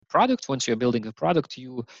product. Once you're building a product,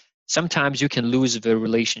 you sometimes you can lose the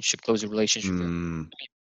relationship, close the relationship.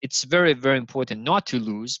 It's very, very important not to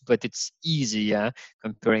lose, but it's easy, yeah,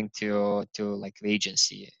 comparing to like the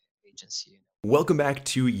agency. Welcome back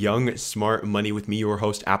to Young Smart Money with me, your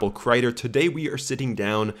host, Apple Kreider. Today we are sitting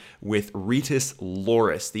down with Rytis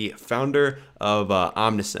Lauris, the founder of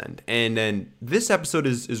Omnisend. And then this episode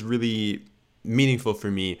is really meaningful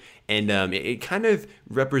for me, and it kind of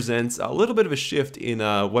represents a little bit of a shift in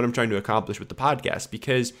what I'm trying to accomplish with the podcast,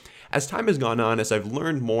 because as time has gone on, as I've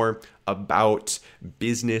learned more about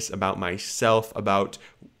business, about myself, about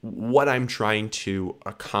what I'm trying to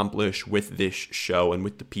accomplish with this show and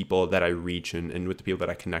with the people that I reach and with the people that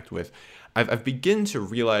I connect with, I've begun to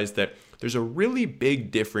realize that there's a really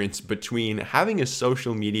big difference between having a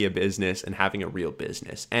social media business and having a real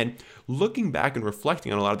business. And looking back and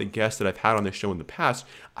reflecting on a lot of the guests that I've had on this show in the past,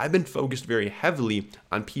 I've been focused very heavily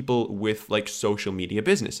on people with like social media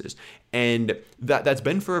businesses. And that's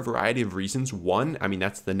been for a variety of reasons. One, I mean,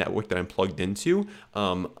 that's the network that I'm plugged into.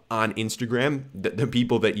 On Instagram, the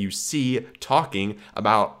people that you see talking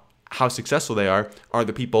about how successful they are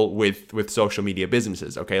the people with social media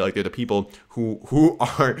businesses, okay? Like they're the people who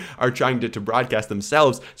are trying to broadcast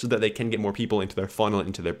themselves so that they can get more people into their funnel,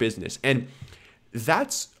 into their business. And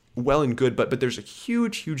that's well and good, but there's a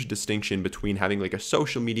huge distinction between having like a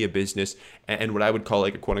social media business and what I would call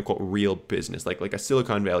like a quote unquote real business, like a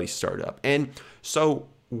Silicon Valley startup. And so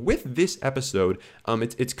with this episode,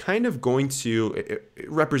 it's kind of going to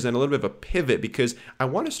represent a little bit of a pivot, because I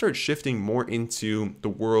want to start shifting more into the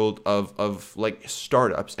world of like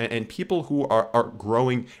startups and people who are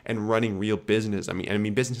growing and running real business. I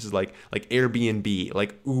mean businesses like Airbnb,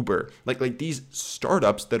 like Uber, like these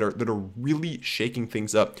startups that are really shaking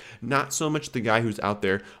things up. Not so much the guy who's out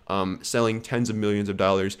there selling tens of millions of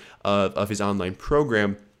dollars of his online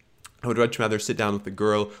program. I would much rather sit down with the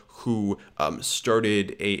girl who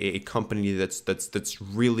started a company that's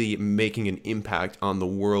really making an impact on the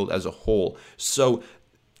world as a whole. So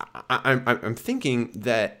I'm thinking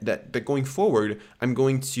that going forward, I'm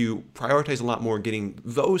going to prioritize a lot more getting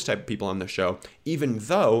those type of people on the show, even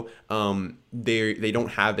though they don't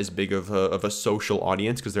have as big of a social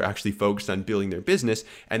audience, because they're actually focused on building their business,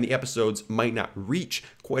 and the episodes might not reach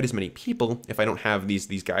quite as many people if I don't have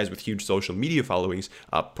these guys with huge social media followings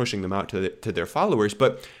pushing them out to their followers.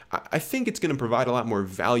 But I think it's going to provide a lot more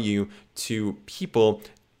value to people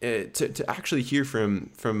to actually hear from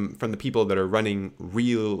the people that are running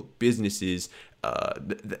real businesses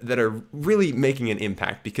that are really making an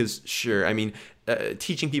impact. Because sure, I mean,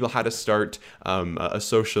 teaching people how to start a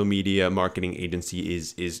social media marketing agency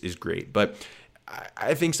is great, but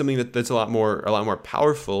I think something that's a lot more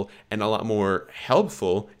powerful and a lot more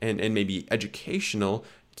helpful and maybe educational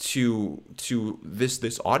to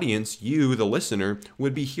this audience, you, the listener,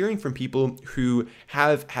 would be hearing from people who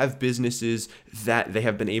have businesses that they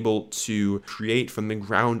have been able to create from the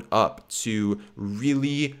ground up to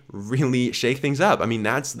really shake things up. I mean,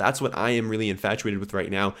 that's what I am really infatuated with right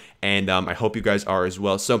now, and I hope you guys are as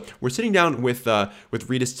well. So we're sitting down with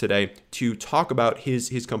Rytis today to talk about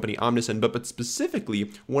his company Omnisend, but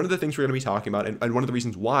specifically one of the things we're going to be talking about, and one of the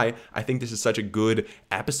reasons why I think this is such a good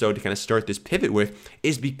episode to kind of start this pivot with,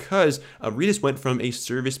 is because Rytis went from a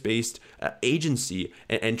service-based agency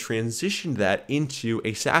and transitioned that into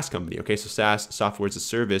a SaaS company. Okay, so SaaS, software as a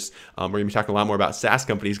service. We're going to be talking a lot more about SaaS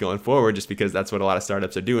companies going forward, just because that's what a lot of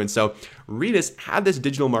startups are doing. So Rytis had this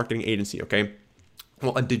digital marketing agency, okay?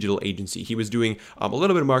 Well, a digital agency. He was doing a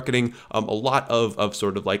little bit of marketing, a lot of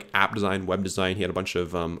sort of like app design, web design. He had a bunch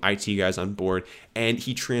of IT guys on board, and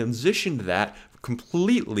he transitioned that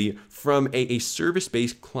completely from a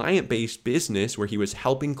service-based, client-based business where he was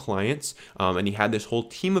helping clients, and he had this whole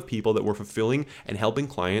team of people that were fulfilling and helping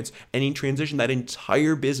clients, and he transitioned that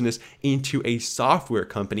entire business into a software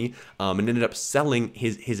company, and ended up selling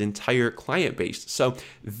his entire client base. So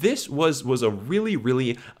this was a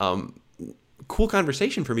really cool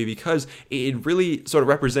conversation for me, because it really sort of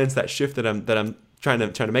represents that shift that I'm trying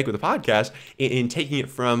to make with the podcast, in taking it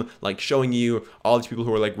from like showing you all these people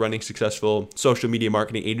who are like running successful social media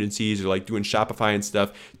marketing agencies or like doing Shopify and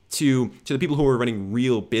stuff, to the people who are running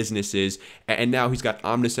real businesses. And now he's got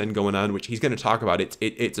Omnisend going on, which he's going to talk about.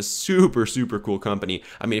 It's a super cool company.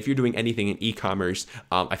 I mean, if you're doing anything in e-commerce,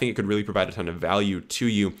 I think it could really provide a ton of value to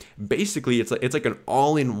you. Basically, it's like an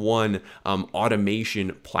all-in-one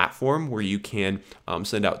automation platform where you can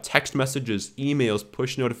send out text messages, emails,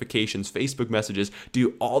 push notifications, Facebook messages,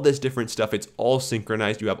 do all this different stuff. It's all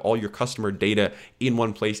synchronized. You have all your customer data in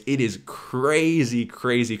one place. It is crazy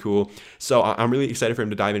cool. So I'm really excited for him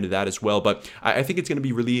to dive into that as well. But I think it's going to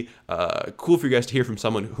be really cool for you guys to hear from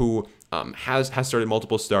someone who has started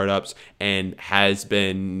multiple startups and has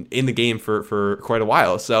been in the game for quite a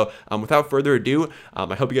while. So without further ado,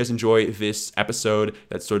 I hope you guys enjoy this episode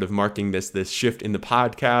that's sort of marking this shift in the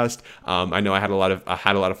podcast. I know I had a lot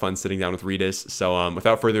of fun sitting down with Rytis. So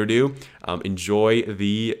without further ado, enjoy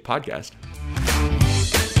the podcast.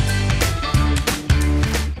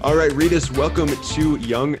 All right, Rytis, welcome to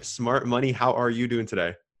Young Smart Money. How are you doing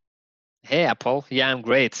today? Hey, Apple. Yeah, I'm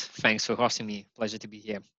great. Thanks for hosting me. Pleasure to be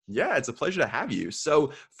here. Yeah, it's a pleasure to have you.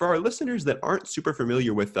 So for our listeners that aren't super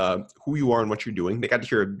familiar with who you are and what you're doing, they got to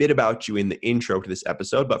hear a bit about you in the intro to this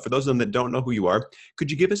episode. But for those of them that don't know who you are, could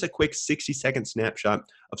you give us a quick 60-second snapshot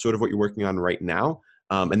of sort of what you're working on right now?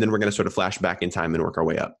 And then we're going to sort of flash back in time and work our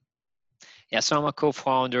way up. Yeah, so I'm a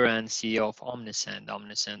co-founder and CEO of Omnisend.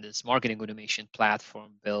 Omnisend is a marketing automation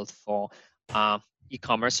platform built for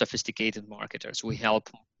e-commerce sophisticated marketers. We help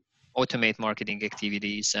automate marketing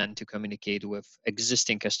activities and to communicate with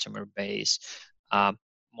existing customer base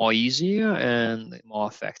more easier and more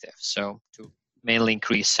effective. So to mainly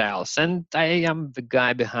increase sales. And I am the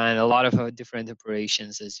guy behind a lot of different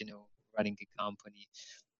operations, as you know, running a company.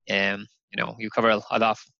 And you cover a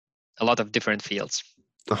lot of different fields.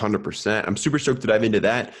 100%. I'm super stoked to dive into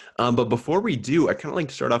that. But before we do, I kind of like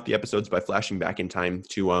to start off the episodes by flashing back in time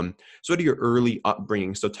to sort of your early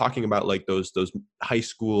upbringing. So talking about like those high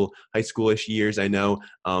schoolish years. I know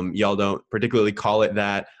y'all don't particularly call it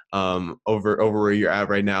that over where you're at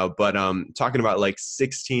right now, but talking about like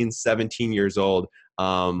 16, 17 years old.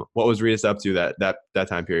 What was Rytis up to that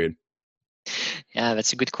time period? Yeah,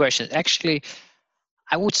 that's a good question. Actually,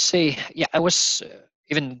 I would say, yeah, I was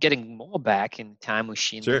even getting more back in time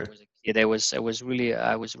machine Sure. when I was a kid. I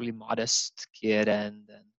was really modest kid and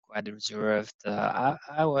quite reserved.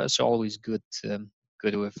 I was always good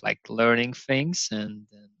with like learning things and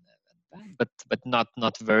that, but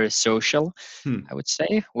not very social, I would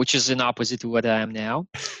say, which is an opposite to what I am now.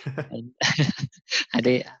 And,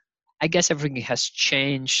 and I guess everything has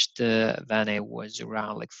changed when I was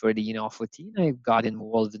around like 13 or 14. I got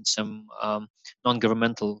involved in some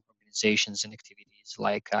non-governmental organizations and activities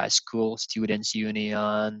like school students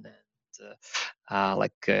union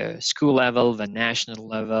and school level, the national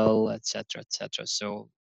level, etc., etc. So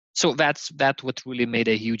that what really made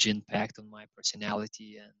a huge impact on my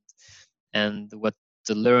personality and what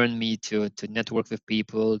to learn me to network with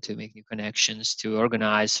people, to make new connections, to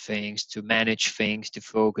organize things, to manage things, to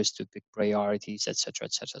focus, to pick priorities, etc.,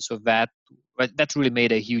 etc. So that really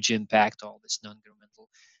made a huge impact on all these non-governmental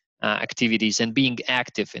activities and being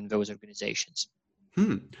active in those organizations.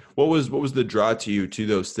 What was the draw to you to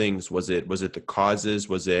those things? Was it the causes?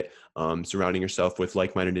 Was it surrounding yourself with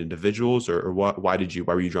like-minded individuals, or why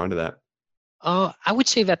were you drawn to that? I would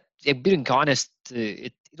say that, being honest,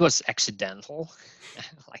 it was accidental.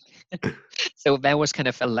 Like, so there was kind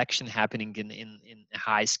of election happening in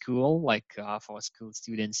high school, like for school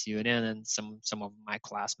students union, and some of my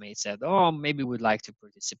classmates said, "Oh, maybe we'd like to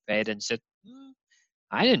participate," and said,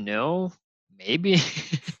 I don't know, maybe.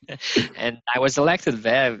 And I was elected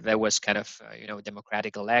there. There was kind of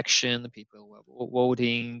democratic election. People were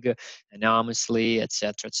voting anonymously,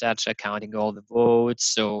 etc., counting all the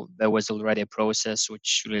votes. So there was already a process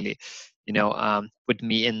which really, put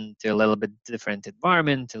me into a little bit different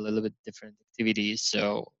environment, a little bit different activities.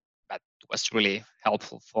 So that was really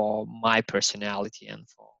helpful for my personality and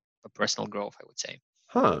for personal growth, I would say.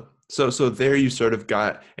 Huh. So there you sort of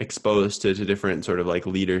got exposed to different sort of like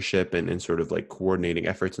leadership and sort of like coordinating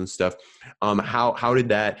efforts and stuff. How did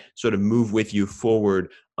that sort of move with you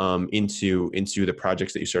forward into the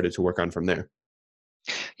projects that you started to work on from there?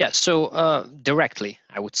 Yeah, so directly,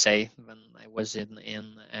 I would say, when I was in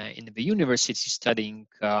the university studying,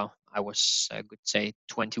 I was, I could say,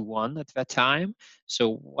 21 at that time.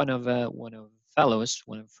 So one of fellows,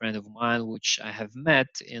 one friend of mine, which I have met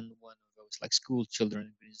in one of those like school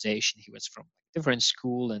children organization. He was from a different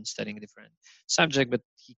school and studying a different subject, but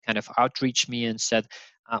he kind of outreached me and said,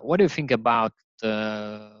 "What do you think about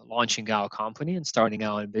launching our company and starting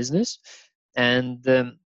our own business?" And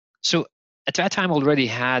so at that time already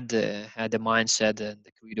had the mindset and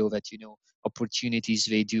the credo that opportunities,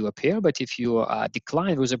 they do appear, but if you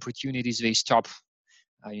decline those opportunities, they stop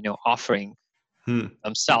offering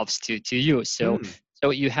themselves to you. So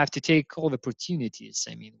you have to take all the opportunities,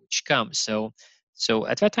 which come. So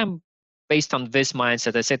at that time, based on this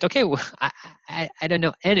mindset, I said, okay, well, I don't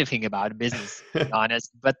know anything about business, to be honest,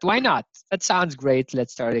 but why not? That sounds great.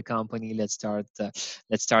 Let's start a company. Let's start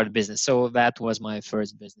a business. So that was my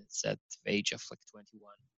first business at the age of like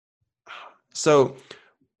 21. So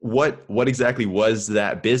what exactly was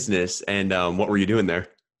that business, and what were you doing there?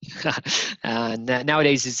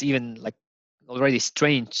 Nowadays, it's even like already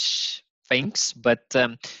strange things, but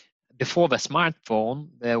before the smartphone,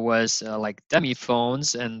 there was like dummy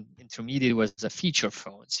phones, and intermediate was the feature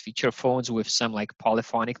phones with some like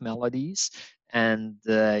polyphonic melodies, and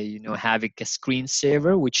having a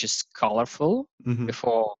screensaver which is colorful. Mm-hmm.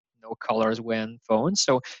 Before, no colors were in phones,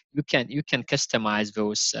 so you can customize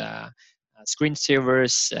those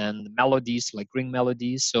screensavers and melodies, like ring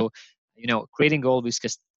melodies. So creating all these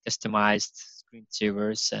customized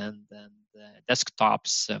screensavers and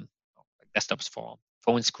desktops, like desktops for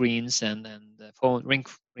phone screens and phone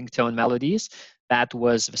ringtone melodies. That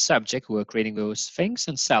was the subject. We were creating those things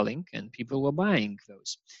and selling, and people were buying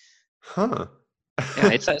those. Huh.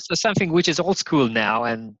 Yeah, it's something which is old school now,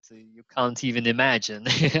 and you can't even imagine.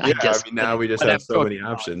 I Yeah, I guess mean, now we just what have I'm so many talking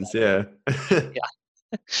about. options. Yeah. Yeah,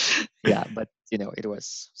 yeah, but it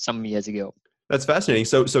was some years ago. That's fascinating.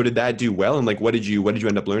 So did that do well? And like, what did you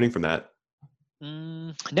end up learning from that?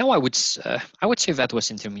 No, I would say that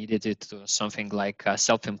was intermediate. It was something like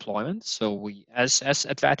self-employment. So we, as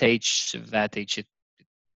at that age,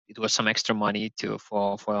 it was some extra money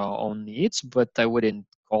for our own needs, but I wouldn't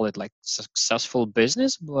call it like successful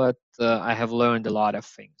business. But I have learned a lot of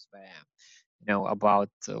things there, about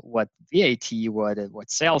what VAT, what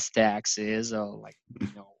sales tax is, or like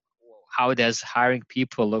how does hiring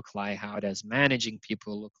people look like, how does managing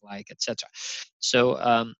people look like, etc. So,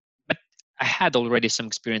 but I had already some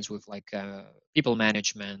experience with like people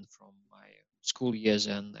management from my school years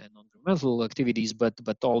and environmental activities, but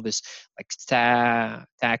all this like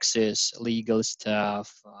taxes, legal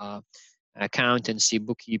stuff, accountancy,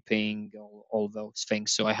 bookkeeping, all those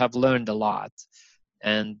things. So I have learned a lot,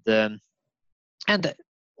 and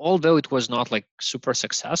although it was not like super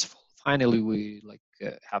successful, finally we like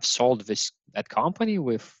have sold that company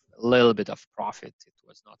with a little bit of profit. It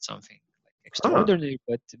was not something like Huh. extraordinary,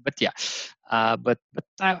 but yeah, but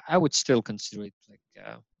I would still consider it like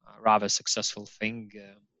a rather successful thing.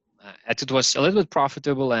 And it was a little bit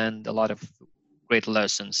profitable, and a lot of great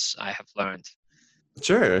lessons I have learned.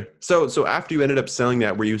 Sure. So after you ended up selling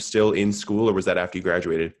that, were you still in school, or was that after you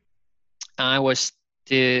graduated? I was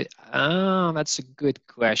the That's a good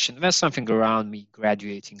question. That's something around me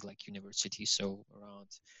graduating like university, so around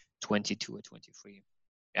 22 or 23.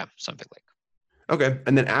 Yeah, something like. Okay.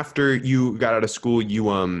 And then after you got out of school, you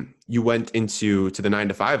went into the 9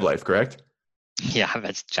 to 5 life, correct? Yeah,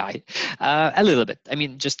 that's shy. A little bit. I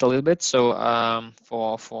mean, just a little bit. So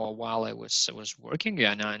for a while I was working,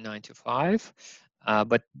 yeah, nine to five,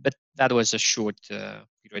 but that was a short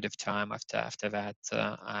period of time. After that,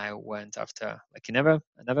 I went after like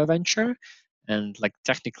another venture, and like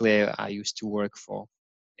technically I used to work for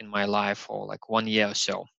in my life for like 1 year or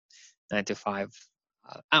so, 9 to 5.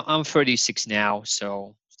 I'm 36 now,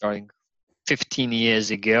 so starting 15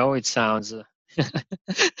 years ago. It sounds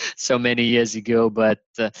so many years ago, but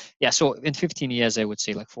yeah. So in 15 years, I would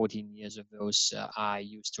say like 14 years of those, I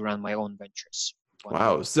used to run my own ventures. One of them.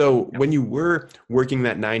 Wow. So Yeah. when you were working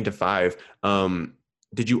that 9 to 5,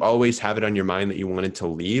 did you always have it on your mind that you wanted to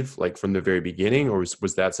leave, like from the very beginning, or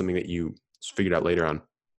was that something that you figured out later on?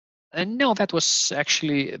 And no, that was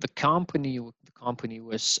actually the company. The company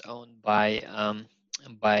was owned by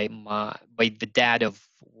the dad of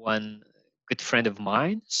one good friend of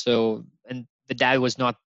mine. So, and the dad was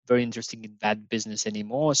not very interested in that business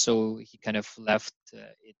anymore. So he kind of left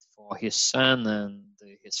it for his son and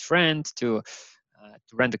his friend to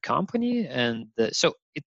run the company. And so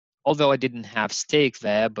it, although I didn't have stake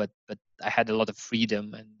there, but I had a lot of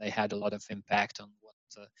freedom and I had a lot of impact on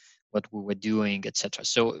what we were doing, etc.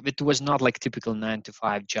 So it was not like typical 9 to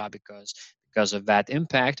 5 job because of that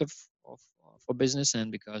impact of for business,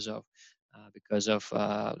 and because of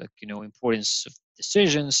like importance of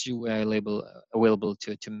decisions you were available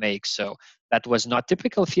to make. So that was not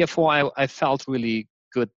typical. Therefore, I felt really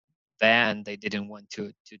good there, and they didn't want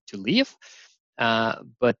to leave.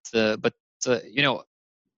 But the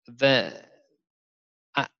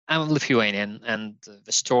I'm Lithuanian, and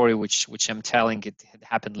the story which I'm telling, it had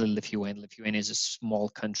happened in Lithuania. Lithuania is a small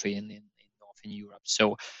country in Northern Europe.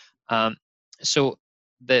 Um, so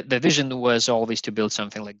the vision was always to build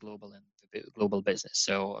something like global business.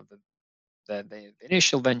 So the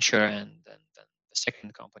initial venture and the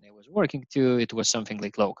second company I was working to, it was something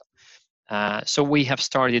like local. So we have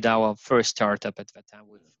started our first startup at that time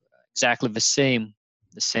with exactly the same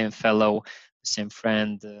fellow, the same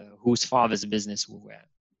friend whose father's business we were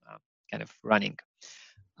uh, kind of running.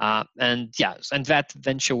 And yeah, and that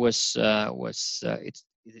venture it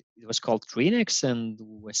was called Treenix, and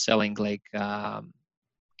we were selling like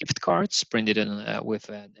gift cards printed in with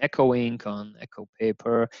an eco ink on eco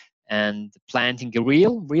paper, and planting a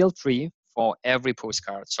real tree for every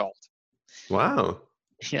postcard sold. Wow.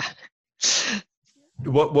 Yeah.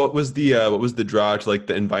 What was the draw to like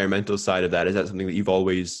the environmental side of that? Is that something that you've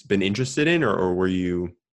always been interested in, or were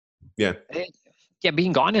you? Yeah. Eh, Yeah,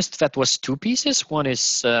 being honest, that was two pieces. One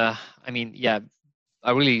is, I mean, yeah,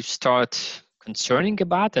 I really start concerning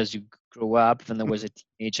about as you grow up. When I was a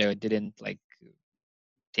teenager, I didn't like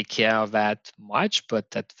take care of that much, but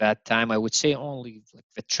at that time, I would say only like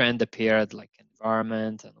the trend appeared like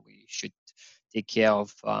environment, and we should take care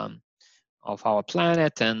of our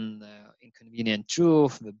planet. And Inconvenient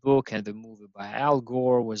Truth, the book and the movie by Al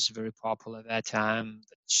Gore was very popular at that time,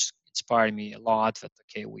 which inspired me a lot. That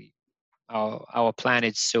okay, our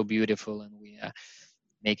planet is so beautiful, and we are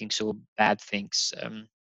making so bad things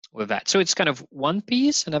with that. So it's kind of one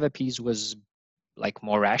piece. Another piece was like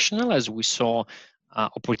more rational, as we saw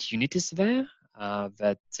opportunities there.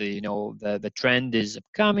 That the trend is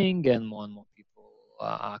upcoming, and more people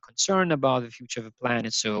are concerned about the future of the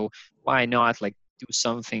planet. So why not like do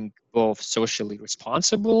something both socially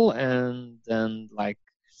responsible and then like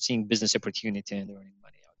seeing business opportunity and earning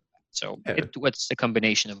money out of that. So Yeah. it was a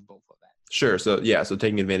combination of both of that. Sure. So yeah, so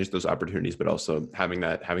taking advantage of those opportunities, but also having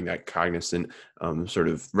that cognizant sort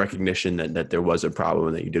of recognition that there was a problem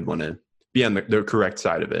and that you did want to be on the correct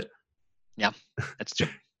side of it. Yeah, that's true.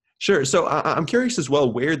 Sure. So I'm curious as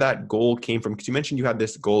well where that goal came from, because you mentioned you had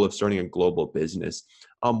this goal of starting a global business.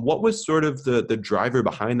 What was sort of the driver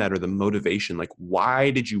behind that, or the motivation? Like,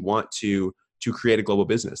 why did you want to create a global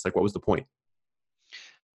business? Like, what was the point?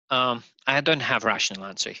 I don't have rational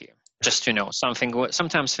answer here. Just something.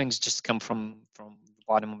 Sometimes things just come from the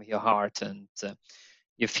bottom of your heart, and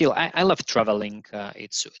you feel. I love traveling.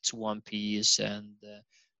 It's one piece,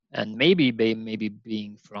 and maybe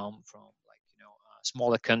being from like a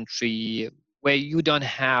smaller country where you don't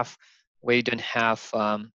have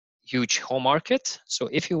huge home market. So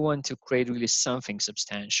if you want to create really something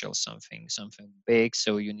substantial, something big,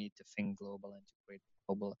 so you need to think global and to create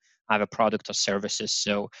global either product or services.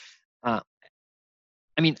 So uh,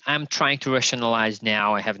 I mean, I'm trying to rationalize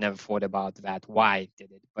now. I have never thought about that, why I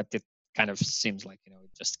did it, but it kind of seems like, it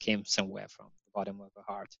just came somewhere from the bottom of the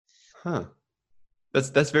heart. Huh.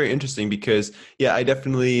 That's very interesting, because yeah, I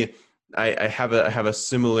definitely I have a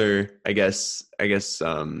similar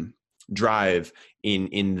drive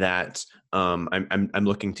in that I'm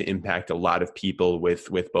looking to impact a lot of people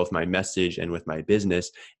with both my message and with my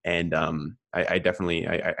business. And I definitely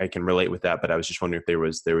I can relate with that, but I was just wondering if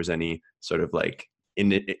there was any sort of like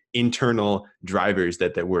internal drivers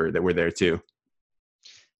that were there too.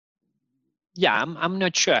 Yeah, I'm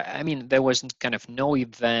not sure. I mean, there was kind of no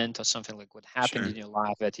event or something like what happened in Sure. your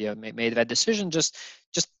life that you made that decision. Just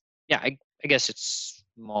yeah, I guess it's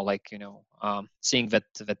more like seeing that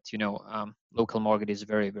local market is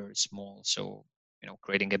very very small. So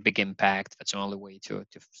creating a big impact. That's the only way to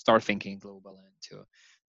start thinking global and to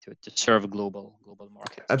serve a global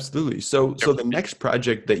market. Absolutely. So the next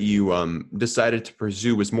project that you decided to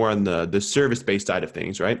pursue was more on the service-based side of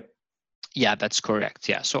things, right? Yeah, that's correct.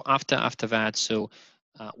 Yeah. So after that,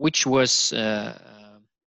 which was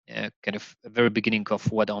kind of a very beginning of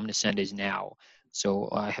what Omnisend is now. So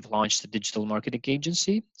I have launched a digital marketing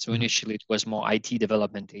agency. So Mhm. initially it was more IT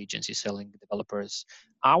development agency selling developers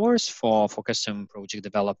hours for custom project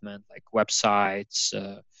development like websites,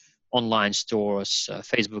 online stores,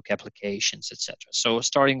 Facebook applications, etc. So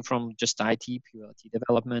starting from just pure IT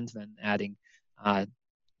development, then adding uh,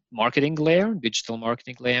 marketing layer, digital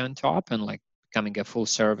marketing layer on top, and like becoming a full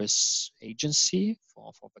service agency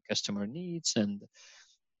for the customer needs, and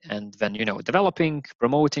then developing,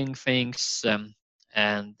 promoting things,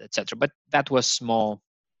 and etc. But that was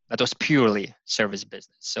purely service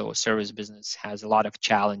business. So service business has a lot of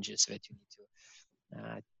challenges that you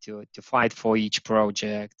need to fight for each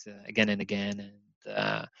project again and again.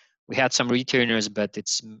 And we had some retainers, but it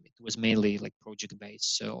was mainly like project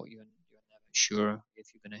based. So you're never sure if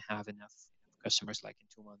you're gonna have enough customers like in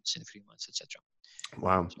 2 months, in 3 months, etc.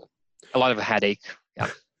 Wow. So a lot of a headache. Yeah.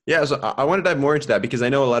 Yeah, so I want to dive more into that, because I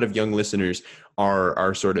know a lot of young listeners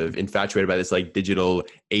are sort of infatuated by this like digital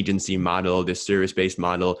agency model, this service-based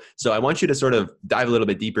model. So I want you to sort of dive a little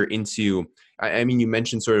bit deeper into, I mean, you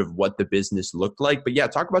mentioned sort of what the business looked like, but yeah,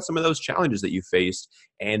 talk about some of those challenges that you faced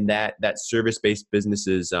and that service-based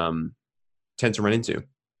businesses tend to run into.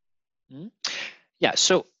 Mhm. Yeah.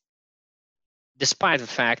 So despite the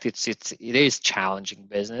fact it is challenging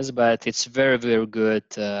business, but it's very very good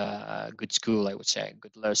school, I would say.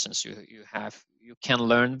 Good lessons you can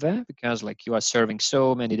learn there, because like you are serving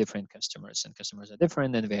so many different customers, and customers are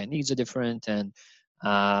different and their needs are different, and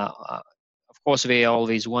of course they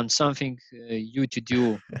always want something you to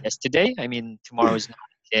do yesterday. I mean, tomorrow is not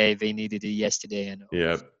okay. They needed it yesterday, and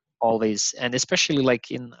Yeah. always, and especially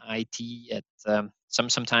like in IT at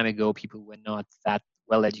some time ago, people were not that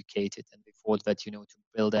well educated, and they thought that to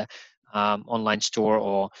build a online store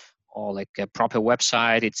or like a proper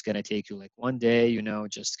website, it's gonna take you like one day,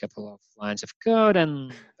 just a couple of lines of code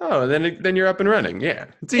and Oh, then you're up and running. Yeah,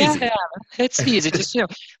 it's yeah, easy. yeah, it's easy. Just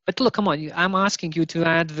but look, come on. I'm asking you to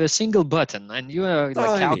add the single button, and you are That's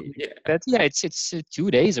all like I need. calculating Yeah. that. Yeah, it's 2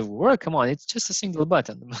 days of work. Come on, it's just a single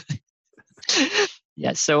button.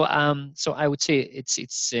 Yeah. So I would say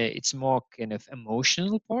it's more kind of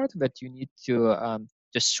emotional part that you need to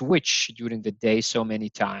switch during the day so many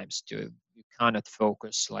times. You cannot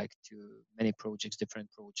focus like to many projects, different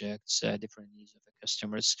projects, different needs of the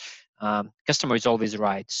customers. Customer is always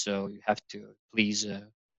right, so you have to please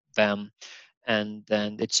them, and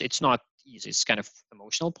then it's not easy. It's kind of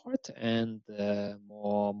emotional part, and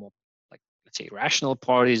more like, let's say, rational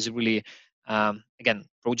part is really again,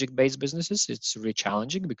 project-based businesses. It's really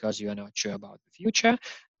challenging because you are not sure about the future,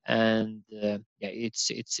 and yeah,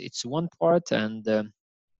 it's one part, and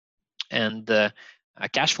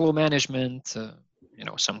cash flow management.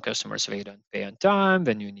 Some customers, they don't pay on time,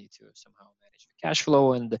 then you need to somehow manage the cash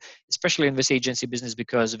flow, and especially in this agency business,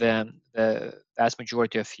 because the vast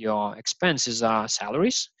majority of your expenses are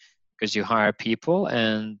salaries, because you hire people,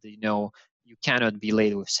 and you cannot be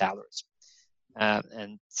late with salaries,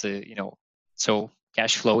 and so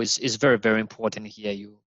cash flow is very, very important here.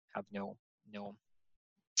 You have no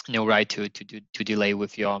no right to delay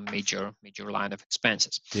with your major line of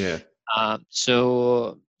expenses. Yeah.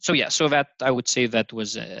 So yeah, so that I would say that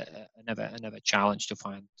was another challenge to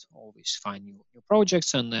always find new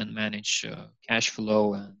projects and then manage cash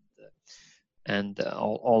flow and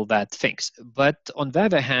all that things. But on the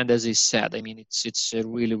other hand, as I said, I mean it's a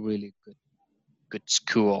really, really good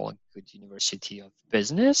school, a good university of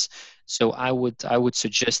business. So I would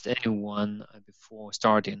suggest anyone before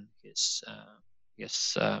starting his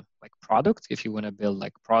like product, if you want to build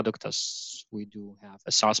like product, as we do have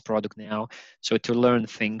a SaaS product now. So to learn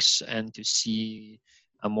things and to see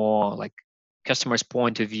a more like customers'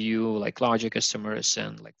 point of view, like larger customers,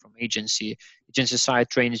 and like from agency side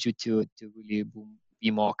trains you to really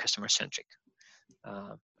be more customer centric.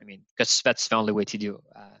 I mean, because that's the only way to do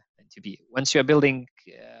and to be. Once you're building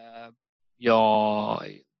your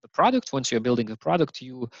the product, once you're building a product,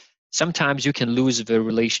 you sometimes you can lose the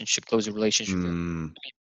relationship, closer relationship. Mm.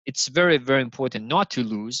 It's very, very important not to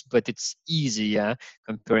lose, but it's easier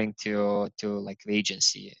comparing to like the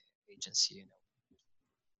agency.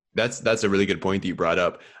 That's a really good point that you brought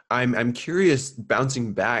up. I'm curious,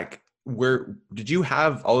 bouncing back, where did you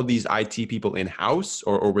have all of these IT people in house,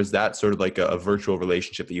 or was that sort of like a virtual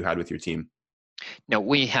relationship that you had with your team? No,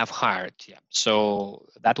 we have hired, yeah. So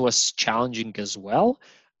that was challenging as well,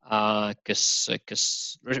 because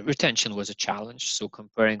retention was a challenge. So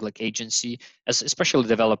comparing like agency, as especially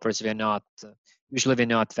developers, they're not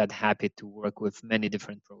that happy to work with many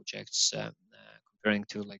different projects, comparing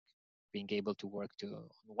to like being able to work to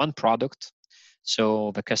one product.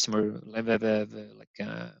 So the customer like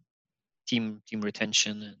team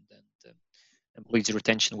retention and employees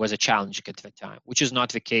retention was a challenge at the time, which is not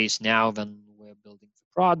the case now when we're building the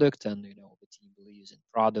product, and the team believes in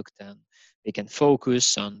product, and they can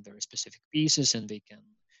focus on very specific pieces, and they can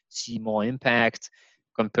see more impact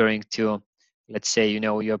comparing to, let's say,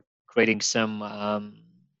 you're creating some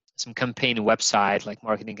campaign website, like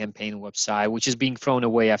marketing campaign website, which is being thrown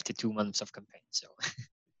away after 2 months of campaign. So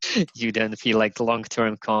you don't feel like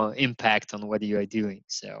long-term impact on what you are doing.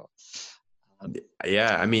 So um,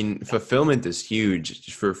 Yeah, I mean, fulfillment is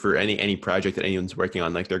huge for any project that anyone's working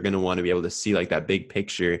on. Like, they're going to want to be able to see like that big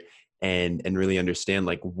picture and really understand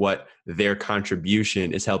like what their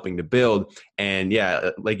contribution is helping to build. And yeah,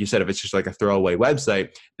 like you said, if it's just like a throwaway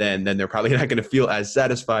website, then they're probably not going to feel as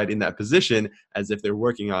satisfied in that position as if they're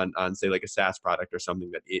working on say like a SaaS product or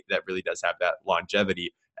something that really does have that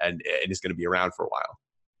longevity and is going to be around for a while.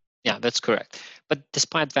 Yeah, that's correct. But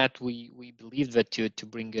despite that, we believe that to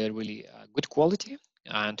bring a really good quality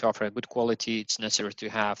and to offer a good quality, it's necessary to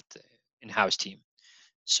have the in-house team.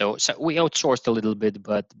 So we outsourced a little bit,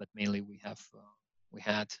 but mainly we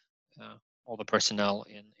had all the personnel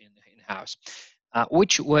in-house,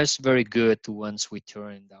 which was very good once we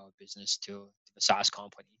turned our business to the SaaS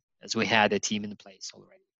company, as we had a team in place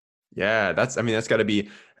already. Yeah, that's got to be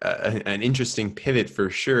an interesting pivot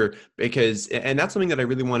for sure, because, and that's something that I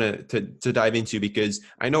really want to dive into, because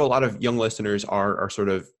I know a lot of young listeners are sort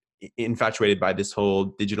of infatuated by this whole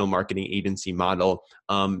digital marketing agency model,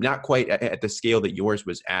 not quite at the scale that yours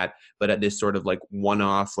was at, but at this sort of like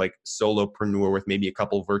one-off, like solopreneur with maybe a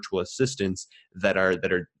couple virtual assistants that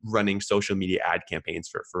are running social media ad campaigns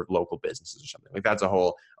for local businesses or something. Like that's a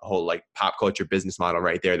whole like pop culture business model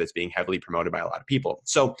right there that's being heavily promoted by a lot of people.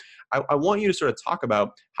 So I want you to sort of talk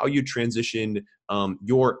about how you transitioned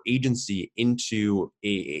your agency into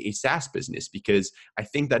a SaaS business, because I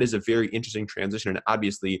think that is a very interesting transition. And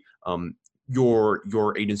obviously,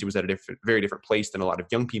 your agency was at a very different place than a lot of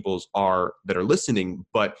young people's are that are listening.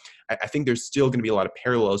 But I think there's still going to be a lot of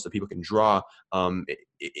parallels that people can draw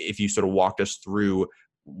if you sort of walked us through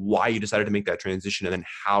why you decided to make that transition and then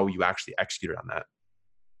how you actually executed on that.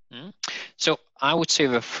 So I would say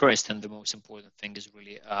the first and the most important thing is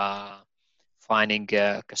really finding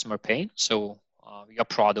customer pain. So your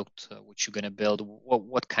product, which you're gonna build,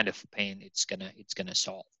 what kind of pain it's gonna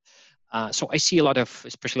solve. So I see a lot of,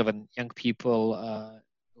 especially when young people, a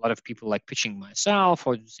lot of people like pitching myself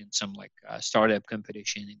or in some like startup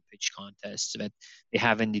competition in pitch contests that they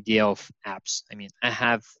have an idea of apps. I mean,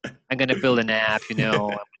 I'm gonna build an app,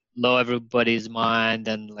 blow everybody's mind,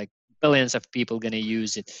 and like billions of people gonna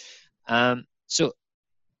use it. So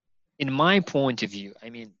in my point of view, I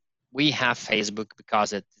mean, we have Facebook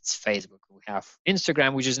because it's Facebook. We have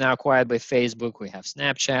Instagram, which is now acquired by Facebook. We have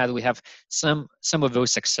Snapchat. We have some of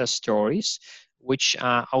those success stories, which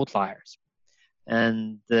are outliers.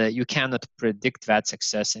 And you cannot predict that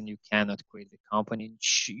success, and you cannot create the company.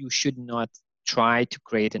 You should not try to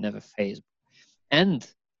create another Facebook. And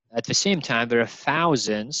at the same time, there are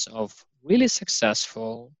thousands of really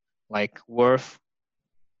successful, like worth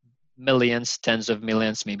millions, tens of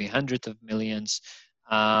millions, maybe hundreds of millions,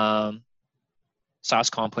 SaaS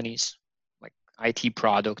companies, like IT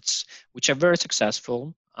products, which are very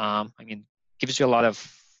successful. I mean, gives you a lot of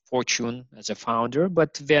fortune as a founder,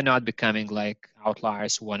 but they're not becoming like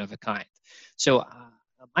outliers, one of a kind. So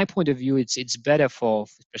my point of view, it's better for,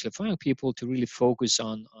 especially for young people, to really focus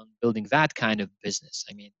on building that kind of business.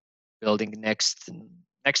 I mean, building next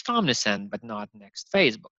Omnisend, but not next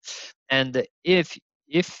Facebook. And if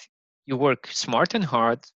you work smart and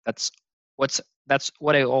hard, that's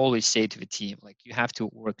what I always say to the team. Like, you have to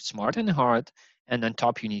work smart and hard, and on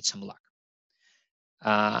top you need some luck.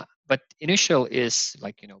 But initial is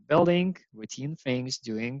like, building routine things,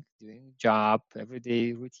 doing job,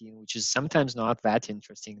 everyday routine, which is sometimes not that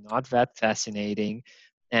interesting, not that fascinating.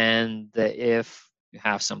 And if you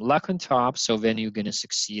have some luck on top, so then you're gonna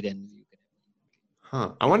succeed and you're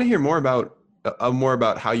gonna. I want to hear more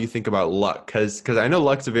about how you think about luck, because I know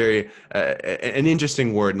luck's a very an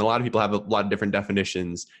interesting word, and a lot of people have a lot of different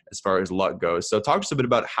definitions as far as luck goes. So talk to us a bit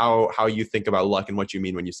about how you think about luck and what you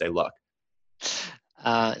mean when you say luck.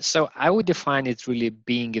 So I would define it really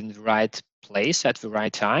being in the right place at the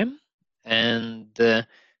right time. And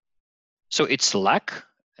so it's luck.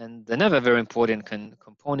 And another very important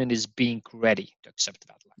component is being ready to accept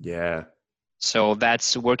that luck. Yeah. So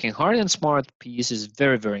that's working hard and smart piece is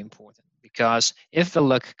very, very important, because if the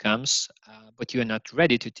luck comes, but you're not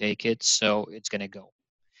ready to take it, so it's going to go.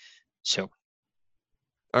 So.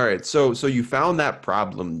 All right. So you found that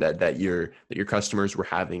problem that your customers were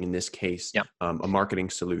having, in this case, yeah. A marketing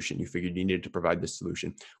solution. You figured you needed to provide this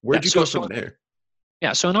solution. Where'd you go from there?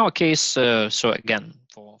 Yeah. So in our case, so again,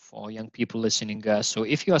 for young people listening, so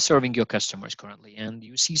if you are serving your customers currently and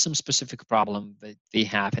you see some specific problem that they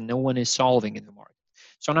have and no one is solving in the market.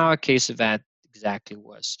 So in our case, that exactly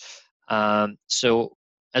was. So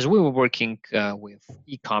as we were working with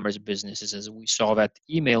e-commerce businesses, as we saw that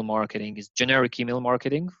email marketing is generic email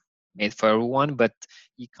marketing made for everyone, but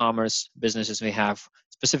e-commerce businesses, they have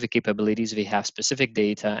specific capabilities, they have specific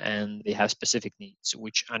data, and they have specific needs,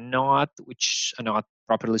 which are not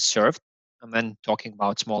properly served. And then talking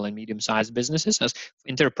about small and medium-sized businesses, as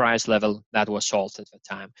enterprise level, that was solved at the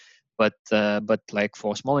time. But like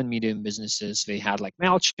for small and medium businesses, they had like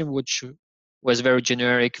MailChimp, which was very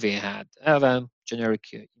generic. They had other generic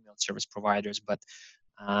email service providers, but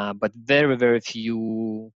very, very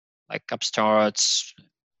few like upstarts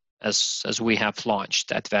as we have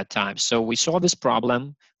launched at that time. So we saw this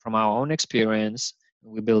problem from our own experience.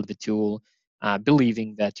 We built the tool,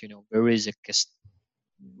 believing that there is a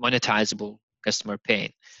monetizable customer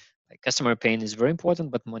pain. Like, customer pain is very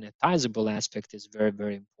important, but monetizable aspect is very,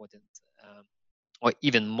 very important, or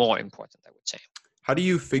even more important, I would say. How do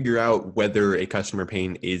you figure out whether a customer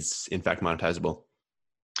pain is in fact monetizable?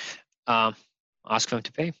 Ask them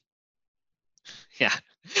to pay. Yeah.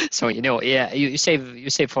 So you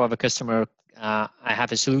say for the customer, I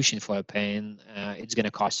have a solution for a pain. It's going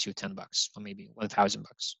to cost you $10 or maybe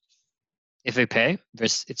 $1,000. If they pay,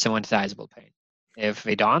 it's a monetizable pain. If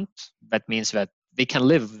they don't, that means that they can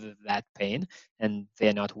live with that pain, and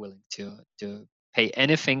they're not willing to pay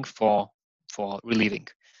anything for relieving.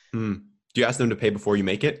 Hmm. Do you ask them to pay before you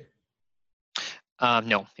make it?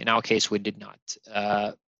 No, in our case, we did not.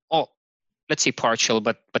 Oh, let's say partial,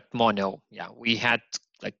 but more no. Yeah, we had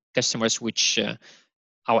like customers which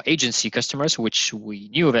our agency customers, which we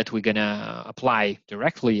knew that we're gonna apply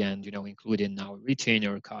directly and include in our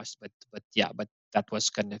retainer cost. But yeah, but that was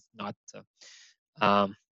kind of not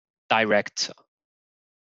direct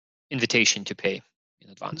invitation to pay in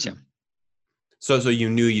advance. Yeah. So you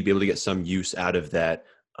knew you'd be able to get some use out of that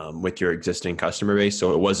with your existing customer base.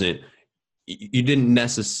 So it wasn't, you didn't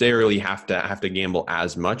necessarily have to gamble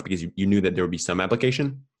as much because you knew that there would be some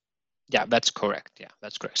application. Yeah, that's correct. Yeah,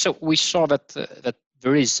 that's correct. So we saw that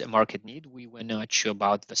there is a market need. We were not sure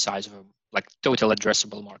about the size of like total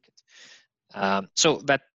addressable market. So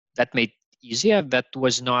that made easier. That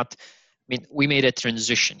was not. I mean, we made a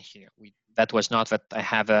transition here. That was not that I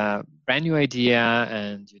have a brand new idea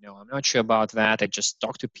and I'm not sure about that. I just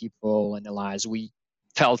talk to people, analyze. We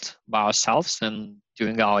felt by ourselves and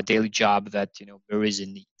doing our daily job that there is a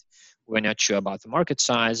need. We're not sure about the market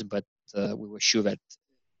size, but we were sure that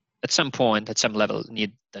at some point, at some level,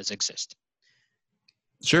 need does exist.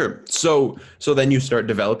 Sure. So then you start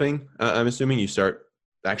developing. I'm assuming you start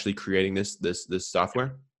actually creating this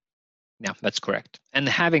software. Yeah, that's correct. And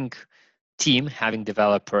having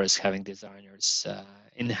developers, having designers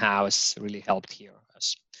in-house really helped here.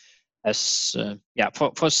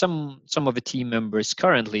 For some of the team members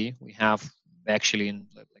currently, we have actually in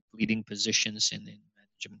like leading positions in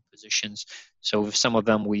management positions. So with some of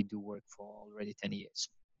them, we do work for already 10 years.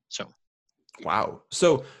 So. Wow.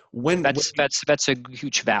 So that's a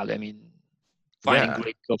huge value. I mean, finding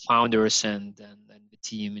great co-founders and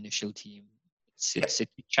the initial team. It's a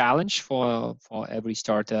challenge for every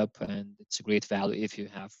startup, and it's a great value if you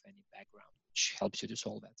have any background which helps you to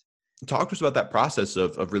solve that. Talk to us about that process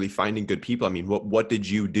of really finding good people. I mean, what did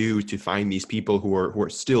you do to find these people who are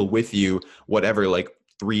still with you, whatever, like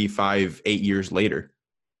 3, 5, 8 years later?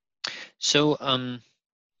 So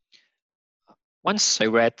once I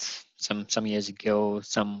read some years ago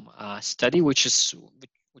some study which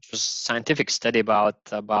was scientific study about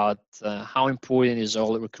how important is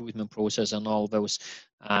all the recruitment process and all those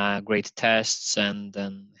great tests and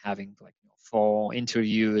then having like 4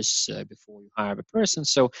 interviews before you hire a person.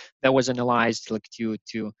 So that was analyzed like two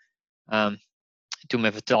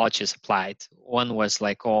methodologies applied. One was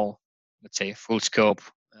like all, let's say, full scope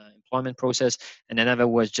employment process, and another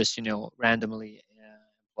was just randomly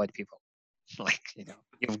employed people. Like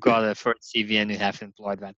you've got a first CV and you have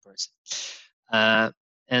employed that person.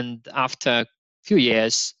 And after a few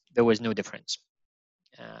years, there was no difference.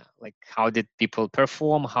 Like how did people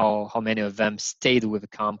perform? How many of them stayed with the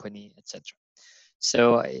company, etc.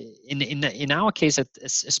 So in our case,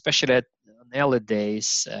 especially at early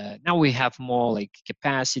days, now we have more like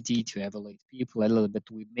capacity to evaluate people a little bit.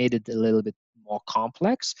 We made it a little bit more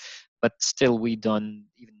complex, but still we don't,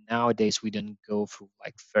 even nowadays, we don't go through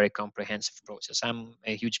like very comprehensive process. I'm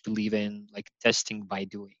a huge believer in like testing by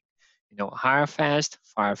doing, hire fast,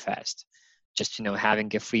 fire fast. Just,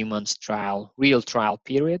 having a 3 months real trial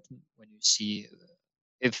period when you see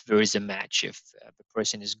if there is a match, if the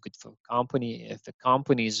person is good for the company, if the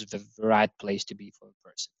company is the right place to be for the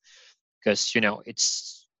person. Because,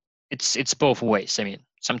 it's both ways. I mean,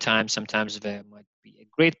 sometimes there might be a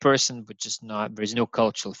great person, but just there's no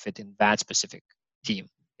cultural fit in that specific team.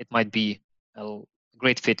 It might be a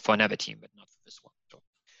great fit for another team, but not for this one. So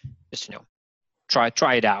just,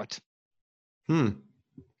 try it out.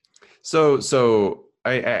 So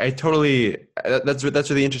I totally, that's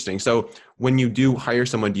really interesting. So when you do hire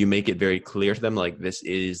someone, do you make it very clear to them, like this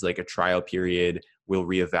is like a trial period, we'll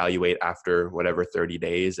reevaluate after whatever 30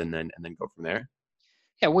 days and then go from there?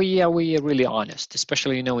 Yeah, we are really honest,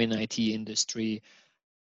 especially, in IT industry.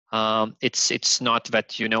 It's not that,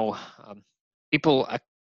 people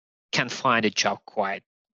can find a job quite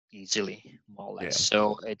easily, more or less. Yeah.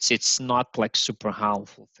 So it's not like super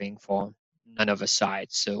harmful thing for none of the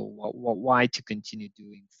sides. So why to continue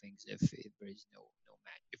doing things if there is no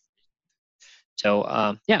match? So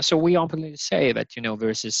so we openly say that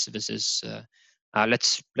this is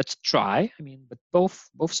let's try. I mean, but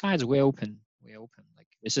both sides we're open. Like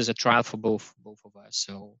this is a trial for both of us.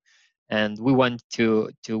 So. And we want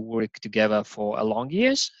to work together for a long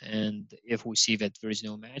years. And if we see that there is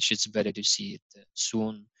no match, it's better to see it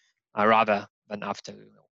soon rather than after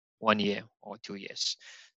 1 year or 2 years.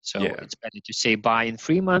 So it's better to say buy in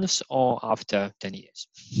 3 months or after 10 years.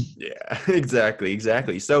 Yeah,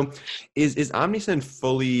 exactly. So is Omnisend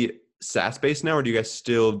fully SaaS based now, or do you guys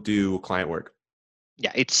still do client work?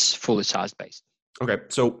 Yeah, it's fully SaaS based. Okay,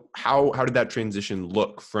 so how did that transition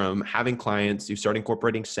look from having clients, you start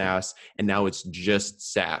incorporating SaaS, and now it's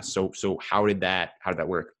just SaaS? So how did that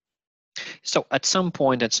work? So at some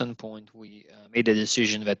point, we made a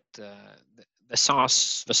decision that the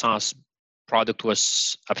SaaS product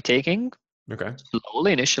was uptaking Okay.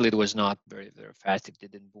 slowly. Initially, it was not very fast. It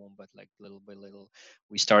didn't boom, but like little by little,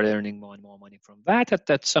 we started earning more and more money from that.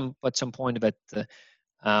 At some point, that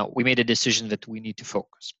we made a decision that we need to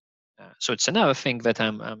focus. So it's another thing that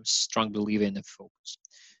I'm strong believer in, the focus.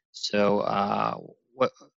 So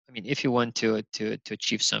what I mean, if you want to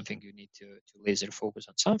achieve something, you need to laser focus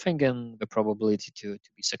on something, and the probability to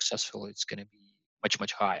be successful it's going to be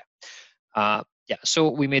much higher. Yeah, so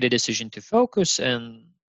we made a decision to focus, and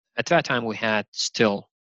at that time we had still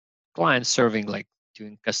clients serving, like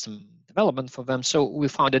doing custom development for them. So we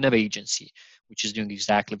found another agency which is doing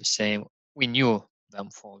exactly the same. We knew them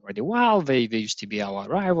for already well. They used to be our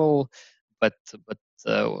rival, but at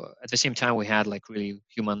the same time we had like really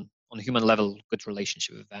on a human level good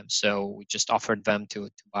relationship with them. So we just offered them to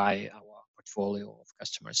buy our portfolio of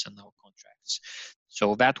customers and our contracts.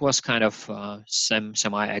 So that was kind of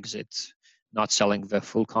semi exit, not selling the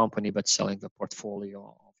full company but selling the portfolio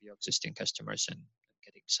of your existing customers and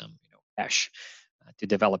getting some cash to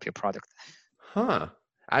develop your product. Huh.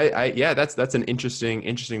 Yeah, that's an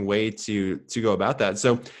interesting way to go about that.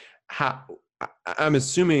 So, how I'm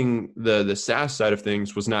assuming the SaaS side of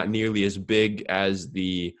things was not nearly as big as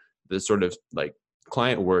the sort of like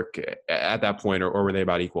client work at that point, or were they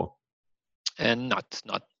about equal? And not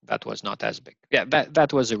that was not as big. Yeah,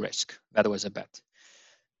 that was a risk. That was a bet.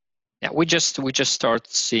 Yeah, we just start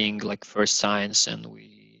seeing like first signs, and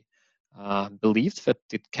we believed that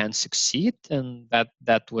it can succeed, and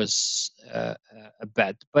that was a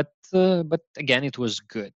bet. But again, it was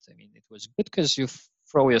good. I mean, it was good because you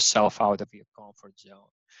throw yourself out of your comfort zone.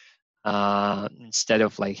 Instead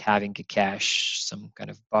of like having a cash, some kind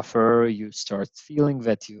of buffer, you start feeling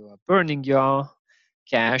that you are burning your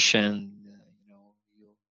cash, and you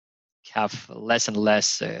have less and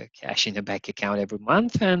less cash in the bank account every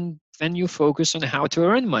month, and then you focus on how to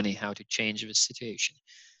earn money, how to change the situation.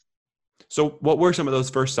 So, what were some of those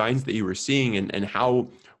first signs that you were seeing, and how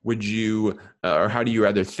would you, or how do you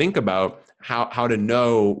rather think about how to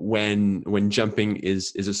know when jumping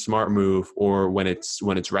is a smart move or when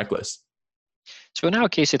it's reckless? So in our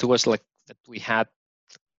case, it was like that we had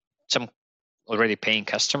some already paying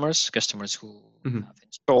customers who Hmm. have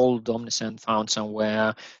installed Omnisend, found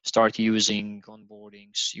somewhere, start using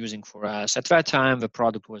onboardings, using for us. At that time, the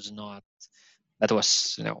product was not, that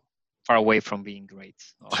was, far away from being great,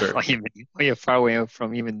 Sure. or far away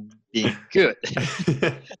from even being good.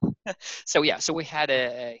 So yeah, so we had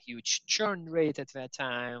a huge churn rate at that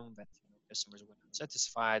time, that customers were not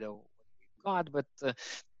satisfied of what we got, but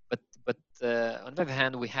on the other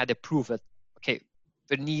hand, we had a proof that okay,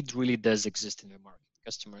 the need really does exist in the market.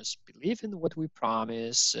 Customers believe in what we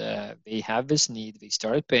promise. They have this need. They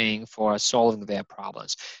started paying for solving their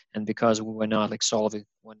problems, and because we were not like solving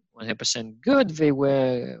 100% good, they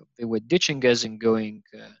were ditching us and going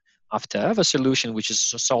after other solution, which is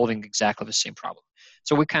solving exactly the same problem.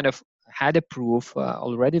 So we kind of had a proof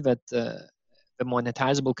already that the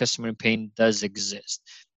monetizable customer pain does exist.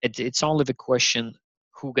 It's only the question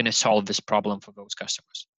who going to solve this problem for those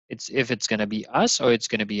customers. It's if it's going to be us or it's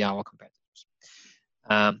going to be our competitors.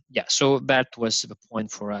 Yeah, so that was the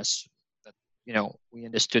point for us. That we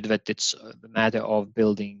understood that it's the matter of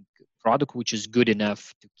building product which is good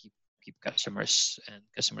enough to keep customers, and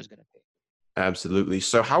customers going to pay. Absolutely.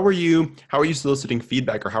 So how are you soliciting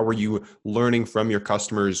feedback, or how are you learning from your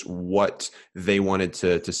customers what they wanted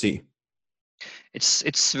to see?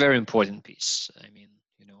 It's a very important piece. I mean,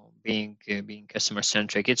 being customer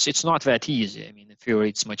centric, it's not that easy. I mean, in theory,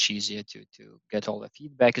 it's much easier to get all the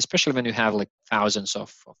feedback, especially when you have like thousands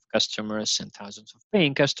of customers and thousands of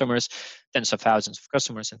paying customers, tens of thousands of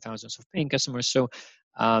customers and thousands of paying customers. So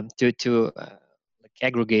to like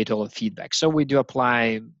aggregate all the feedback. So we do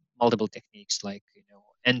apply multiple techniques like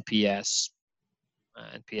NPS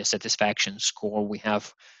satisfaction score. We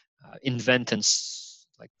have invented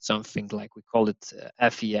like something like we call it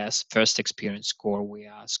FES, first experience score. We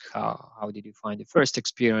ask how did you find the first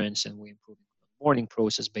experience, and we improve the onboarding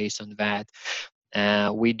process based on that.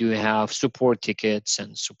 We do have support tickets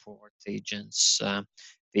and support agents.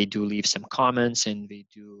 They do leave some comments, and they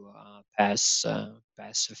do pass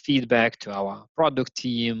feedback to our product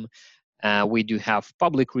team. We do have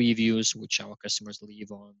public reviews, which our customers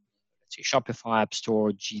leave on, let's say, Shopify, App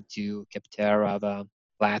Store, G2, Capterra, other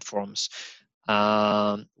platforms.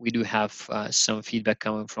 We do have some feedback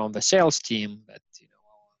coming from the sales team that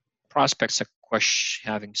prospects are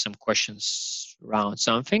having some questions around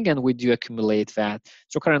something, and we do accumulate that.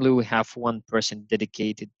 So currently we have one person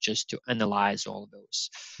dedicated just to analyze all of those.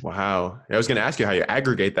 Wow. I was going to ask you how you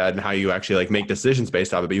aggregate that and how you actually like make decisions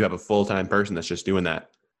based off it, but you have a full-time person that's just doing that.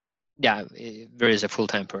 Yeah, there is a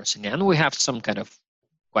full-time person. Yeah. And we have some kind of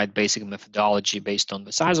quite basic methodology based on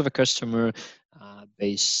the size of a customer,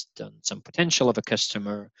 based on some potential of a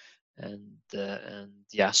customer. And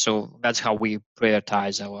yeah, so that's how we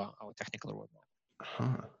prioritize our technical roadmap.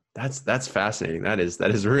 Huh. That's fascinating. That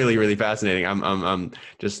is really, really fascinating. I'm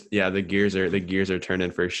just, yeah, the gears are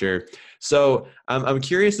turning for sure. So I'm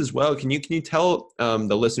curious as well. Can you tell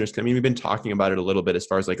the listeners? I mean, we've been talking about it a little bit as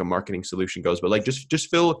far as like a marketing solution goes, but like just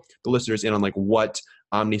fill the listeners in on like what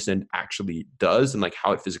Omnisend actually does and like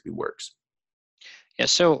how it physically works. Yeah,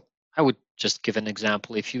 so I would just give an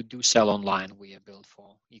example. If you do sell online, we are built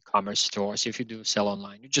for e-commerce stores. If you do sell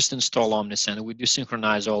online, you just install Omnisend. We do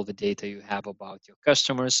synchronize all the data you have about your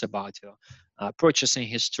customers, about your purchasing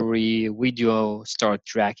history. We do start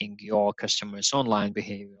tracking your customers' online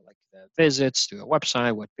behavior, like the visits to your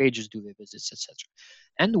website, what pages do they visit, etc.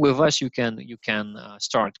 And with us, you can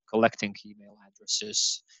start collecting email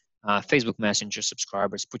addresses, Facebook Messenger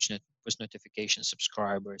subscribers, push notification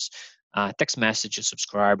subscribers, text messages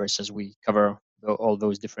subscribers, as we cover all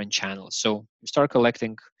those different channels. So you start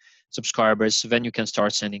collecting subscribers, then you can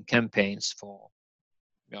start sending campaigns for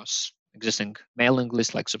existing mailing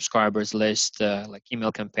list, like subscribers list, like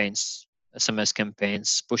email campaigns, SMS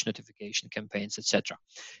campaigns, push notification campaigns, etc.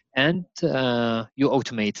 And you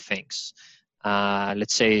automate things.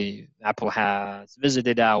 Let's say Apple has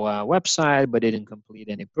visited our website but didn't complete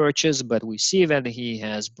any purchase, but we see that he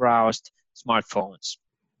has browsed smartphones.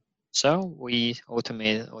 So we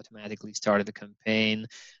automatically started the campaign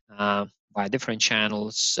by different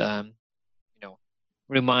channels,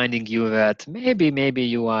 reminding you that maybe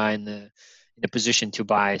you are in a position to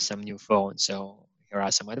buy some new phone. So here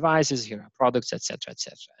are some advices, here are products, etc.,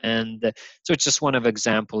 etc. And so it's just one of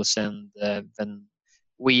examples. And then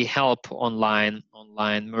we help online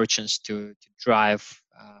merchants to drive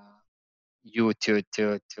you to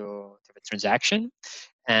the transaction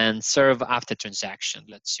and serve after transaction.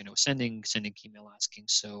 Let's sending email asking,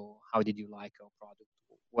 so how did you like our product?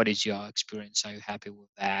 What is your experience? Are you happy with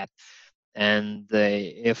that? And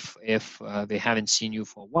if they haven't seen you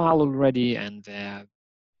for a while already, and they're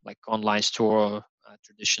like online store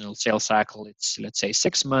traditional sales cycle, it's let's say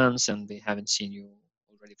 6 months, and they haven't seen you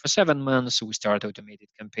already for 7 months, so we start automated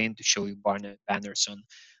campaign to show you banners on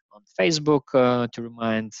Facebook to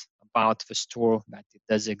remind about the store that it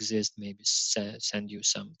does exist, maybe send you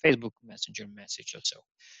some Facebook Messenger message or so.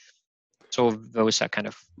 So those are kind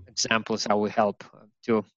of examples how we help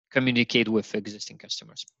to communicate with existing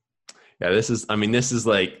customers. Yeah, this is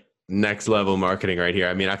like next level marketing right here.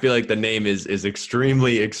 I mean, I feel like the name is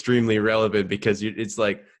extremely relevant because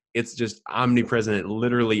it's just omnipresent,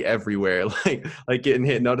 literally everywhere. Like getting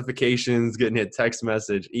hit notifications, getting hit text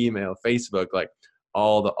message, email, Facebook, like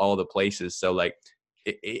all the places. So like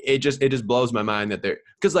it just blows my mind that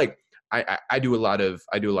because like I do a lot of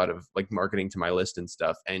like marketing to my list and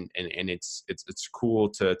stuff, and it's cool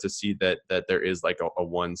to see that there is like a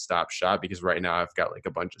one-stop shop, because right now I've got like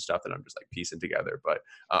a bunch of stuff that I'm just like piecing together. But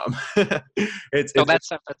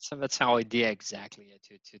that's our idea exactly,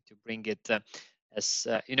 to bring it as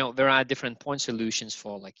there are different point solutions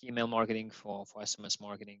for like email marketing, for SMS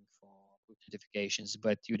marketing, for push notifications,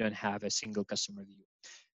 but you don't have a single customer view,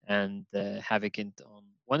 and having it on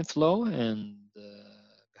one flow and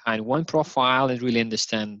behind one profile, and really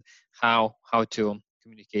understand how to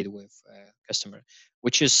communicate with a customer,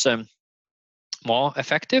 which is more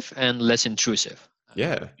effective and less intrusive.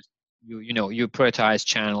 Yeah. You prioritize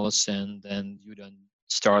channels, and then you don't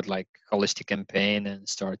start like holistic campaign and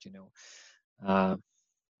start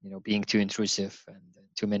being too intrusive and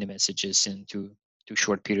too many messages in too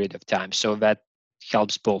short period of time. So that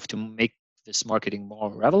helps both to make this marketing more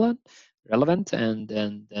relevant, and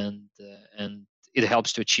it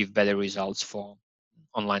helps to achieve better results for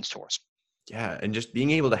online stores. Yeah, and just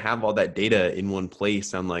being able to have all that data in one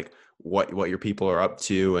place on like what your people are up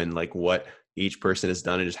to and like what each person has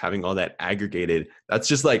done, and just having all that aggregated, that's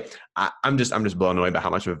just like I'm just blown away by how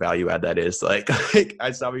much of a value add that is. Like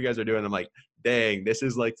I saw what you guys are doing, I'm like, dang, this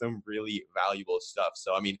is like some really valuable stuff.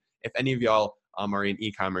 So I mean, if any of y'all are in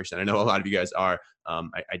e-commerce, and I know a lot of you guys are,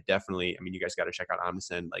 I definitely, I mean, you guys got to check out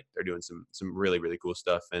Omnisend. Like they're doing some really cool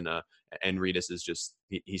stuff, and Rytis is just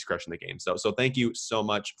he's crushing the game. So thank you so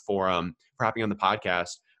much for hopping on the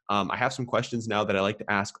podcast. I have some questions now that I like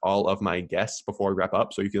to ask all of my guests before we wrap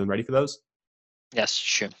up. So are you feeling ready for those? Yes,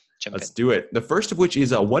 sure. jump Let's in. do it. The first of which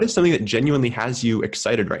is, what is something that genuinely has you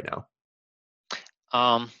excited right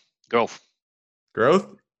now? Growth.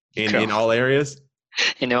 Growth in all areas?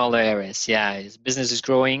 In all areas, yeah. His business is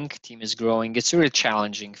growing, team is growing. It's a really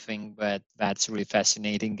challenging thing, but that's really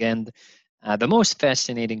fascinating. And the most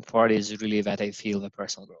fascinating part is really that I feel the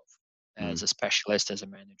personal growth as a specialist, as a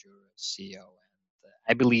manager, as CEO. And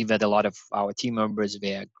I believe that a lot of our team members,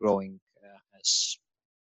 they are growing as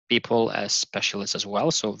people, as specialists as well.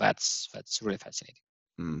 So that's really fascinating.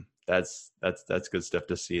 That's good stuff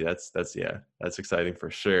to see. That's exciting for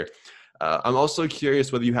sure. I'm also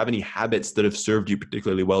curious whether you have any habits that have served you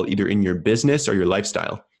particularly well, either in your business or your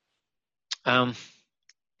lifestyle.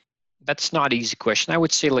 That's not an easy question. I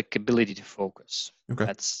would say like ability to focus. Okay.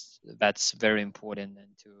 That's very important, and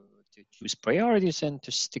to choose priorities and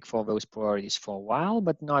to stick for those priorities for a while,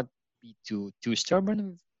 but not be too stubborn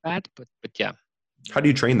with that. But yeah. How do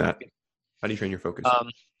you train that? How do you train your focus?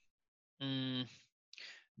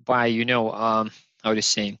 By how to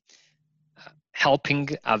say, helping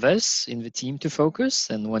others in the team to focus,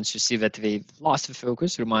 and once you see that they've lost the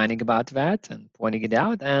focus, reminding about that and pointing it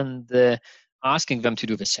out, and asking them to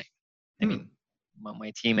do the same. I mean,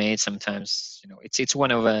 my teammates sometimes, it's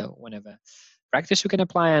one of a practice you can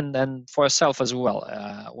apply, and for yourself as well.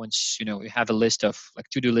 Once you have a list of like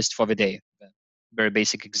to-do list for the day, very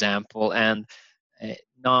basic example, and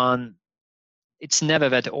it's never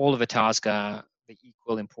that all of the tasks are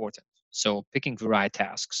equal important. So picking the right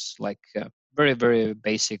tasks, like very, very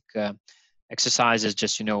basic exercises,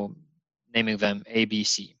 just, naming them A, B,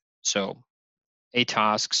 C. So A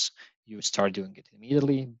tasks, you start doing it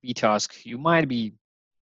immediately. B task, you might be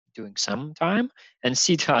doing some time. And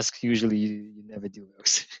C tasks, usually you never do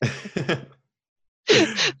those.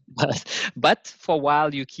 but for a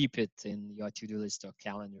while, you keep it in your to-do list or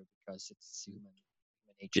calendar because it's human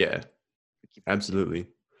nature. Yeah, absolutely.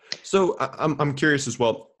 So I'm curious as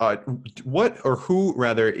well. What or who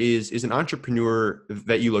rather is an entrepreneur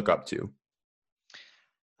that you look up to?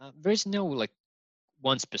 There's no like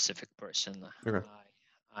one specific person. Okay.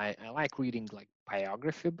 I like reading like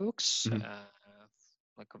biography books,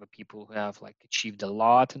 like of the people who have like achieved a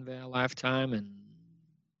lot in their lifetime, and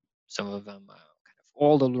some of them are kind of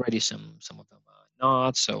old already. Some of them are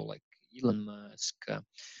not. So like Elon Musk,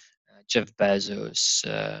 Jeff Bezos,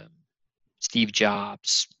 Steve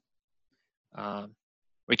Jobs,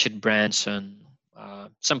 Richard Branson,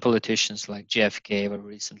 some politicians like JFK. I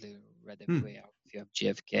recently read a biography of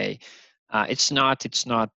JFK. It's not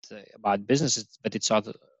about business, but it's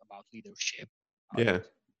also about leadership,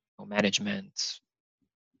 management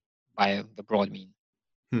by the broad mean.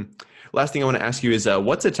 Last thing I want to ask you is,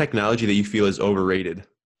 what's a technology that you feel is overrated?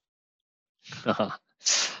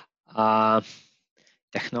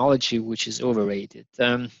 Technology which is overrated.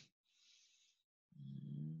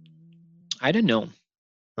 I don't know.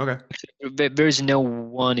 Okay. There's no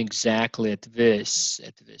one exactly at this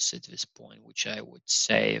point, which I would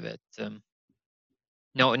say that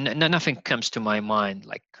no, nothing comes to my mind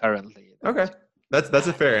like currently. Okay, that's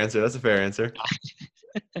a fair answer. That's a fair answer.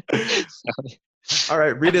 All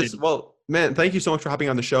right, Rytis. Well, man, thank you so much for hopping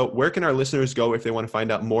on the show. Where can our listeners go if they want to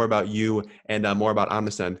find out more about you and more about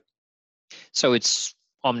Omnisend? So it's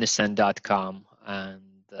omnisend.com, and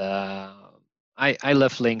I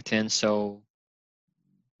love LinkedIn, so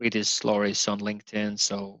Rytis Lauris on LinkedIn.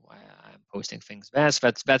 So I'm posting things.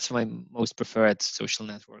 That's my most preferred social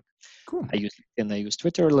network. Cool. I use LinkedIn. I use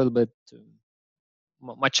Twitter a little bit,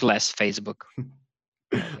 much less Facebook.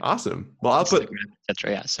 Awesome. Well, I'll put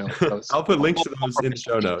etc. Yeah. So I'll put links to those in the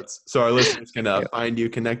show notes so our listeners can find you,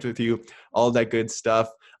 connect with you, all that good stuff.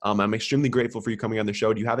 I'm extremely grateful for you coming on the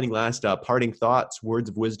show. Do you have any last parting thoughts, words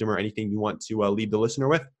of wisdom, or anything you want to leave the listener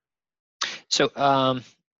with? So,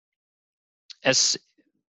 as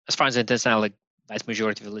far as I understand, like vast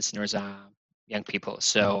majority of the listeners are young people.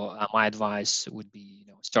 So my advice would be,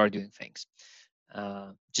 start doing things.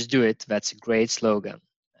 Just do it. That's a great slogan.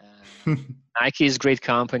 Nike is a great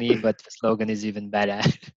company, but the slogan is even better.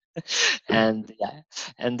 and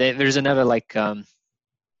there's another like,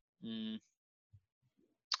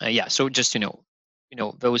 so just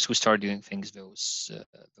those who start doing things, those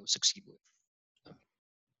succeed with.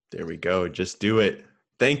 There we go. Just do it.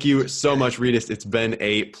 Thank you so much, Rytis. It's been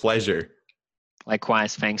a pleasure.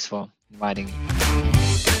 Likewise. Thanks for inviting me.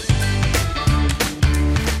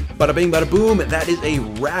 Bada bing, bada boom. That is a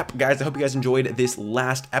wrap, guys. I hope you guys enjoyed this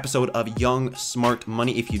last episode of Young Smart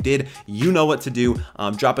Money. If you did, you know what to do.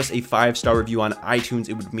 Drop us a 5-star review on iTunes.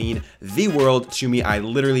 It would mean the world to me. I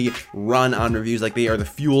literally run on reviews like they are the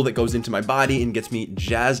fuel that goes into my body and gets me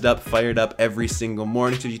jazzed up, fired up every single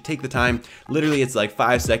morning. So if you take the time, literally it's like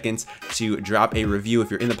 5 seconds to drop a review.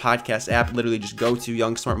 If you're in the podcast app, literally just go to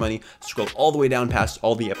Young Smart Money, scroll all the way down past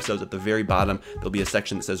all the episodes. At the very bottom, there'll be a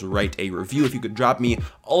section that says write a review. If you could drop me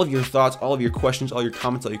all of your thoughts, all of your questions, all your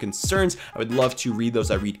comments, all your concerns, I would love to read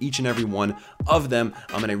those. I read each and every one of them,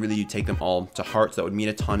 and I really do take them all to heart. So that would mean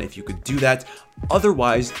a ton if you could do that.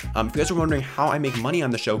 Otherwise, if you guys are wondering how I make money on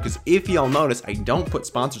the show, because if y'all notice, I don't put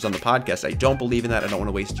sponsors on the podcast. I don't believe in that. I don't want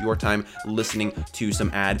to waste your time listening to some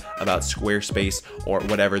ad about Squarespace or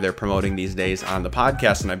whatever they're promoting these days on the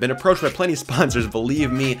podcast. And I've been approached by plenty of sponsors,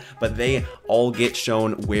 believe me, but they all get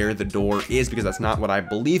shown where the door is because that's not what I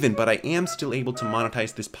believe in. But I am still able to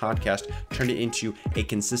monetize this podcast, turn it into a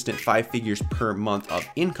consistent 5 figures per month of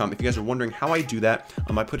income. If you guys are wondering how I do that,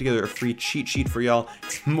 I put together a free cheat sheet for y'all.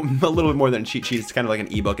 It's a little bit more than a cheat sheet. It's kind of like an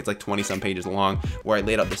ebook. It's like 20 some pages long where I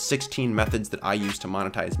laid out the 16 methods that I use to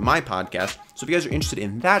monetize my podcast. So if you guys are interested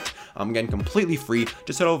in that, again, completely free,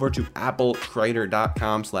 just head over to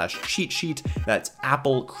applecreator.com/cheat sheet. That's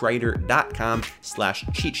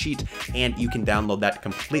applecreator.com/cheat sheet, and you can download that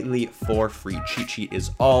completely for free. Cheat sheet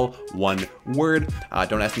is all one word.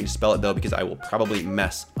 Don't ask me to spell it though, because I will probably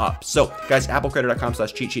mess up. So guys,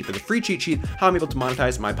 applecreator.com/cheat sheet for the free cheat sheet, how I'm able to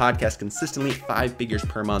monetize my podcast consistently, 5 figures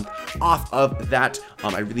per month. Off of that,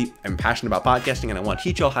 I really am passionate about podcasting, and I want to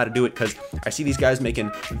teach y'all how to do it because I see these guys making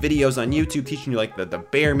videos on YouTube teaching you like the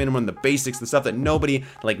bare minimum, the basics, the stuff that nobody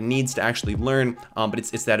like needs to actually learn. But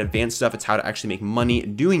it's that advanced stuff. It's how to actually make money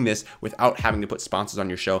doing this without having to put sponsors on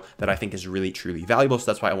your show that I think is really truly valuable. So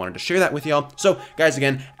that's why I wanted to share that with y'all. So guys,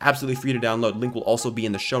 again, absolutely free to download. Link will also be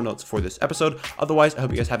in the show notes for this episode. Otherwise, I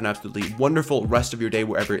hope you guys have an absolutely wonderful rest of your day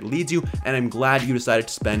wherever it leads you. And I'm glad you decided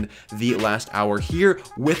to spend the last hour here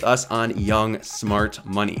with us on Young Smart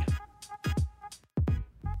Money.